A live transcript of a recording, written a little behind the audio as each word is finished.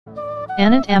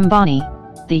Anant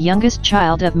Ambani, the youngest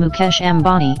child of Mukesh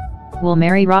Ambani, will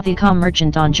marry Radhika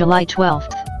Merchant on July 12,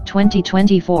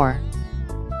 2024.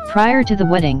 Prior to the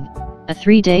wedding, a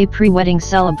 3-day pre-wedding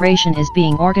celebration is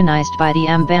being organized by the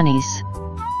Ambanis.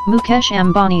 Mukesh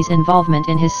Ambani's involvement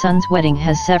in his son's wedding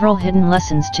has several hidden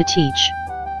lessons to teach.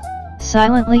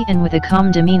 Silently and with a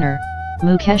calm demeanor,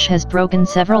 Mukesh has broken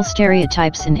several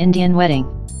stereotypes in Indian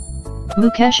wedding.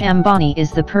 Mukesh Ambani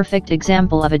is the perfect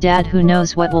example of a dad who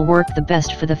knows what will work the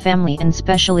best for the family and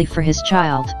specially for his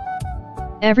child.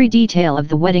 Every detail of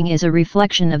the wedding is a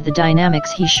reflection of the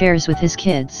dynamics he shares with his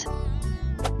kids.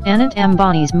 Anant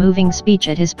Ambani's moving speech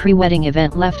at his pre-wedding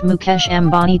event left Mukesh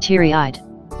Ambani teary-eyed.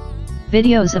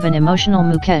 Videos of an emotional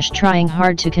Mukesh trying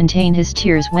hard to contain his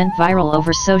tears went viral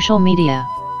over social media.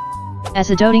 As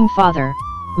a doting father,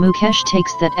 Mukesh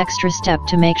takes that extra step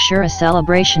to make sure a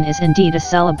celebration is indeed a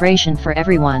celebration for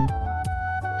everyone.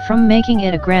 From making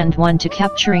it a grand one to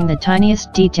capturing the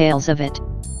tiniest details of it,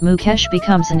 Mukesh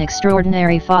becomes an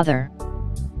extraordinary father.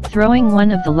 Throwing one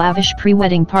of the lavish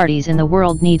pre-wedding parties in the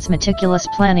world needs meticulous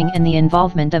planning, and the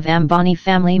involvement of Ambani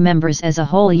family members as a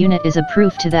whole unit is a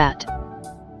proof to that.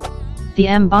 The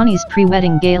Ambani's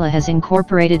pre-wedding gala has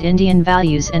incorporated Indian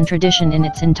values and tradition in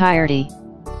its entirety.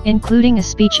 Including a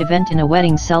speech event in a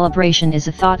wedding celebration is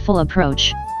a thoughtful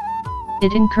approach.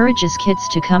 It encourages kids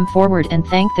to come forward and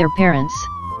thank their parents.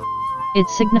 It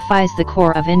signifies the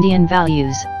core of Indian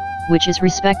values, which is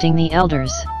respecting the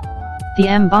elders. The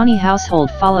Ambani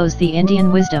household follows the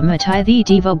Indian wisdom Atithi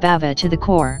Devo Bhava to the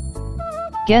core.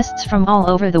 Guests from all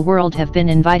over the world have been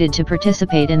invited to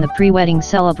participate in the pre-wedding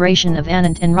celebration of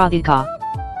Anant and Radhika.